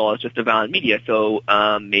say, well, it's just a violent media, so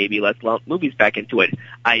maybe let's lump movies back into it.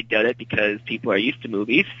 I doubt it because people are used to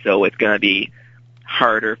movies, so it's going to be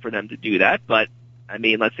harder for them to do that, but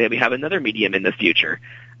let's say we have another medium in the future.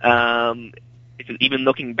 Even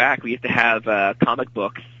looking back, we used to have comic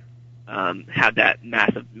books have that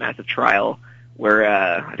massive trial where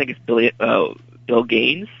I think it's Bill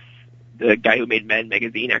Gaines, the guy who made Men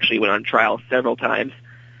magazine, actually went on trial several times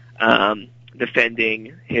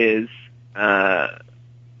defending his,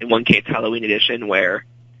 in one case, Halloween edition, where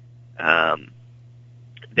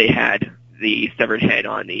they had the severed head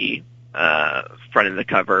on the front of the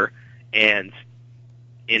cover, and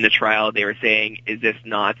in the trial they were saying, is this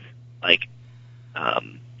not like, I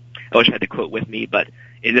wish I had the quote with me, but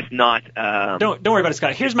is this not... Don't worry about it,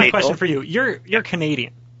 Scott. Here's my question for you. You're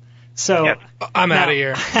Canadian. So Yep. I'm out of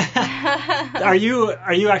here. Are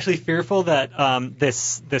you actually fearful that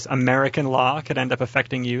this American law could end up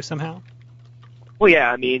affecting you somehow? Well,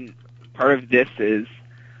 yeah, part of the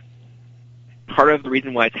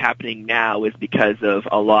reason why it's happening now is because of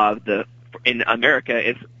a law in America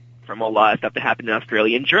is from a lot of stuff that happened in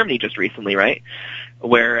Australia and Germany just recently, right?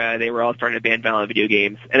 Where they were all starting to ban violent video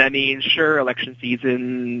games. And sure, election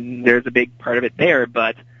season, there's a big part of it there,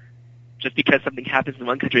 but just because something happens in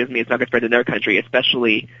one country doesn't mean it's not going to spread to another country,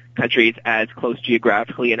 especially countries as close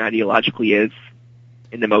geographically and ideologically as,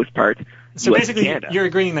 in the most part, So US basically, and Canada. you're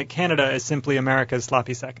agreeing that Canada is simply America's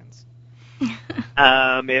sloppy seconds.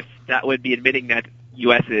 If that would be admitting that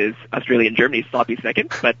U.S. is Australia and Germany's sloppy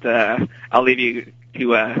second, but I'll leave you to...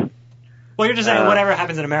 Well, you're just saying whatever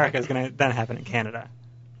happens in America is going to then happen in Canada.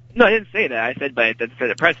 No, I didn't say that. I said, but that's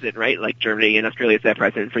a precedent, right? Like Germany and Australia set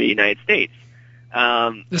precedent for the United States.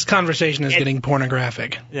 This conversation is getting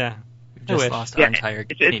pornographic. Yeah. We've just lost our entire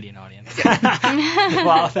Canadian audience.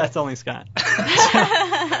 Well, that's only Scott.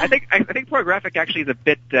 I think pornographic actually is a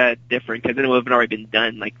bit different because it would have already been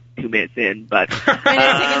done like 2 minutes in. But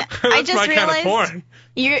I just my kind of realized porn.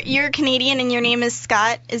 you're Canadian and your name is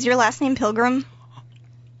Scott. Is your last name Pilgrim?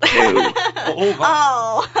 no.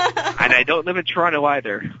 Oh. And I don't live in Toronto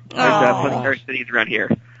either. There's plenty of other cities around here.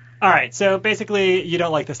 All right, so basically you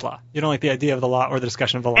don't like this law. You don't like the idea of the law or the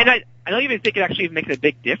discussion of the law. And I don't even think it actually makes a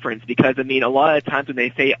big difference because, I mean, a lot of times when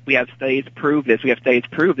they say we have studies to prove this,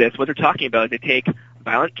 what they're talking about is they take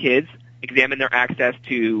violent kids, examine their access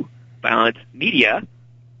to violent media,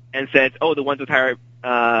 and says, oh, the ones with higher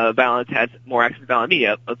violence has more access to violent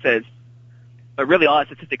media. But really all that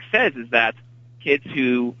statistics says is that kids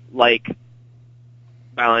who like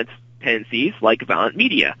violent tendencies like violent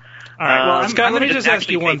media. All right, well, Scott, let me just ask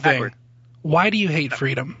you one thing. backward. Why do you hate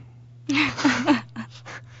freedom?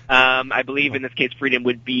 I believe in this case freedom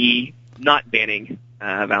would be not banning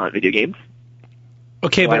violent video games.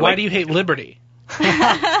 Okay, but why do you hate liberty?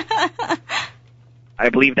 I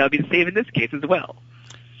believe that would be the same in this case as well.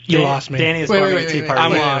 You lost me. Danny is Wait, forming wait, a tea wait, party.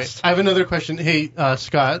 I'm wait, lost. I have another question. Hey,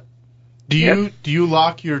 Scott, do you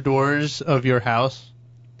lock your doors of your house?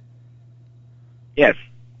 Yes.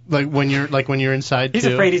 Like when you're inside He's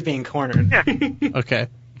too? afraid he's being cornered. Okay.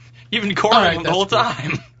 You've been cornering All right, him the whole that's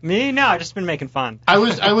time. Me? No, I've just been making fun. I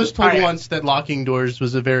was told All right. once that locking doors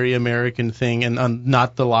was a very American thing, and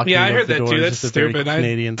not the locking Yeah, I of heard the that doors too. is That's a very stupid.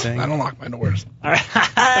 Canadian thing. I don't lock my doors. All right.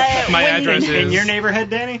 My address In is your neighborhood,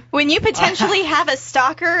 Danny? When you potentially have a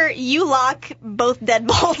stalker, you lock both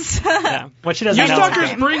deadbolts. Yeah. What she doesn't You know.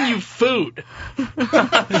 stalkers bring you food.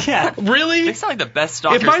 Yeah. Really? They sound like the best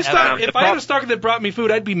stalkers If I ever. had a stalker that brought me food,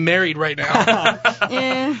 I'd be married right now.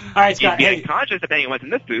 Yeah. All right, You'd Scott. be Hey, unconscious depending on what's in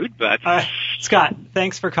the food, but Scott,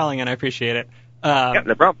 thanks for calling in. I appreciate it. yeah,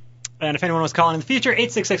 no problem. And if anyone was calling in the future,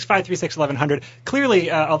 866-536-1100. Clearly,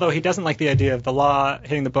 although he doesn't like the idea of the law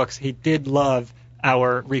hitting the books, he did love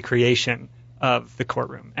our recreation of the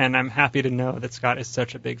courtroom. And I'm happy to know that Scott is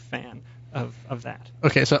such a big fan of that.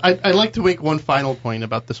 Okay, so I'd like to make one final point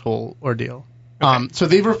about this whole ordeal. Okay. So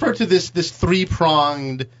they've referred to this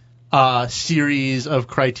three-pronged series of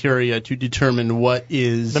criteria to determine what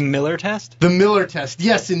is... The Miller test? The Miller test,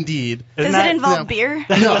 yes, indeed. Does it involve beer? No,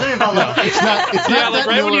 it's not. It's Yeah, not like that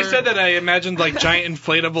right when you Miller- said that, I imagined like giant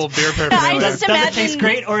inflatable beer paraphernalia. Does it taste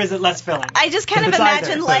great, or is it less filling? I just kind of It's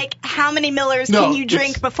imagine either. like how many Millers No, can you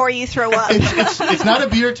drink before you throw up? It's not a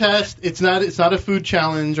beer test. It's not a food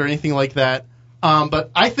challenge or anything like that.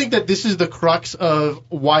 But I think that this is the crux of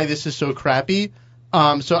why this is so crappy.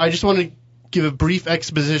 So I just want to give a brief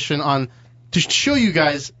exposition to show you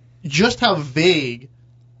guys just how vague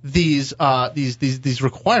these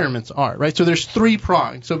requirements are, right? So there's three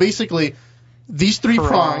prongs. So basically, these three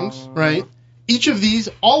prongs, right? Each of these,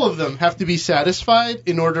 all of them have to be satisfied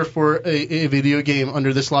in order for a video game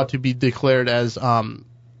under this law to be declared as,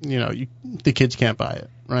 the kids can't buy it,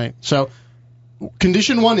 right? So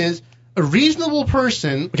condition one is a reasonable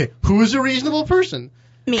person. Okay, who is a reasonable person?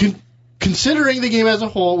 Me. Considering the game as a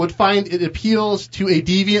whole, would find it appeals to a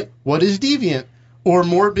deviant, what is deviant, or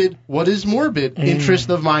morbid, what is morbid,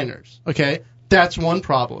 interest of minors. Okay? That's one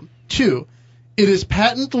problem. Two, it is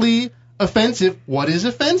patently offensive, what is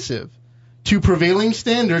offensive? To prevailing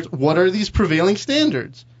standards, what are these prevailing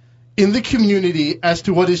standards? In the community as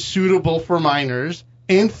to what is suitable for minors.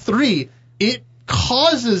 And three, it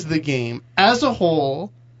causes the game as a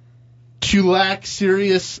whole to lack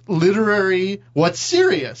serious literary, what's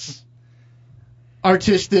serious?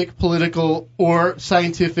 Artistic, political, or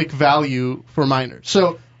scientific value for minors.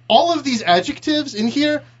 So all of these adjectives in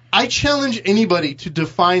here, I challenge anybody to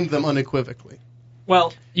define them unequivocally.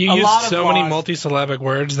 Well, You a use lot of so many laws- multisyllabic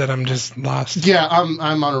words that I'm just lost. Yeah, I'm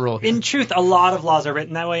on a roll here. In truth, a lot of laws are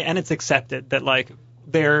written that way, and it's accepted that like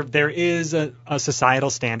there is a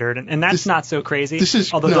societal standard, and that's not so crazy.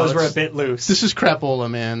 Although those were a bit loose. This is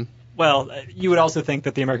crapola, man. Well, you would also think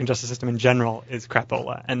that the American justice system in general is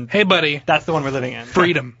crapola, and Hey, buddy. that's the one we're living in.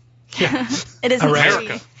 Freedom. Yeah. It is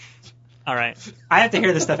America. All right. I have to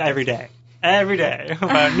hear this stuff every day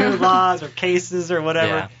about new laws or cases or whatever,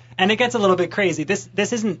 Yeah. and it gets a little bit crazy. This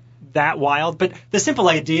isn't that wild, but the simple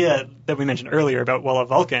idea that we mentioned earlier about, well, a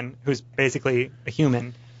Vulcan who's basically a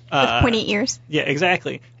human. With pointy ears. Yeah,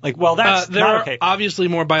 exactly. Like, well, that's there not are okay. obviously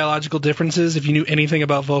more biological differences if you knew anything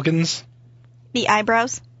about Vulcans. The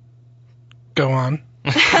eyebrows. Go on.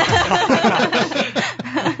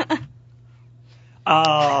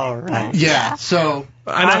 All right. Yeah, so...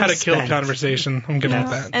 I know how to kill conversation. I'm good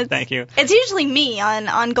at that. Thank you. It's usually me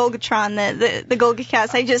on Golgatron, the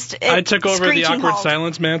Golgacast. I took over the awkward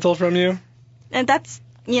silence mantle from you. And that's,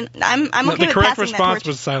 I'm okay with the correct passing response that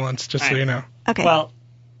was silence, just so you know. Okay. Well,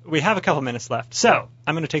 we have a couple minutes left, so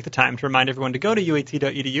I'm going to take the time to remind everyone to go to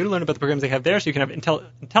uat.edu to learn about the programs they have there, so you can have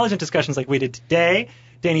intelligent discussions like we did today.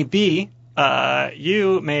 Danny B.,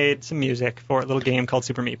 you made some music for a little game called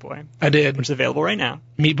Super Meat Boy. I did. Which is available right now.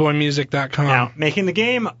 Meatboymusic.com. Now, making the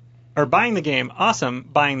game, or buying the game, awesome.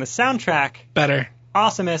 Buying the soundtrack, better.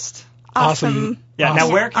 Awesomest. Awesome. Yeah,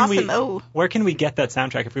 awesome. Now where can we get that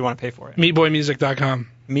soundtrack if we want to pay for it? Meatboymusic.com.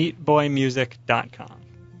 Meatboymusic.com.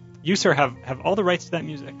 You, sir, have all the rights to that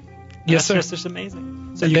music. Yes, sir. That's just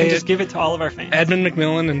amazing. So you can just give it to all of our fans. Edmund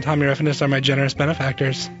McMillan and Tommy Reffinus are my generous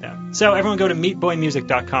benefactors. Yeah. So everyone go to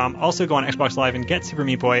meatboymusic.com. Also go on Xbox Live and get Super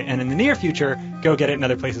Meat Boy. And in the near future, go get it in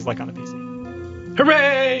other places like on the PC.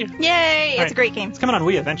 Hooray! Yay! It's a great game. It's coming on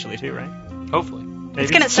Wii eventually, too, right? Hopefully. Maybe.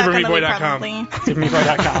 It's going to suck on the Wii, probably.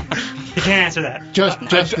 SuperMeatBoy.com. You can't answer that.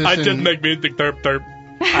 I didn't make music. Derp. All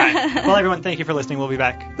right. Well, everyone, thank you for listening. We'll be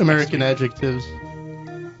back. American adjectives.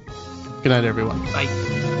 Good night, everyone. Bye.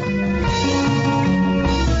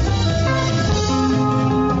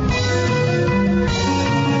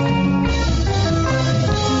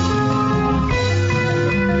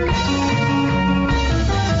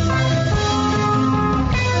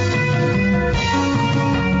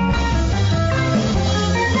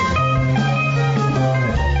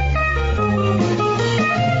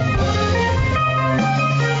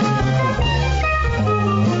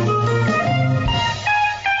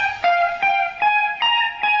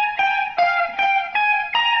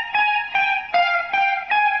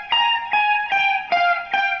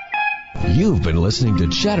 You've been listening to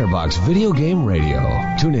Chatterbox Video Game Radio.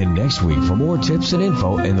 Tune in next week for more tips and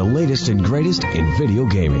info and the latest and greatest in video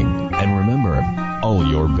gaming. And remember, all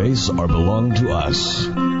your base are belong to us.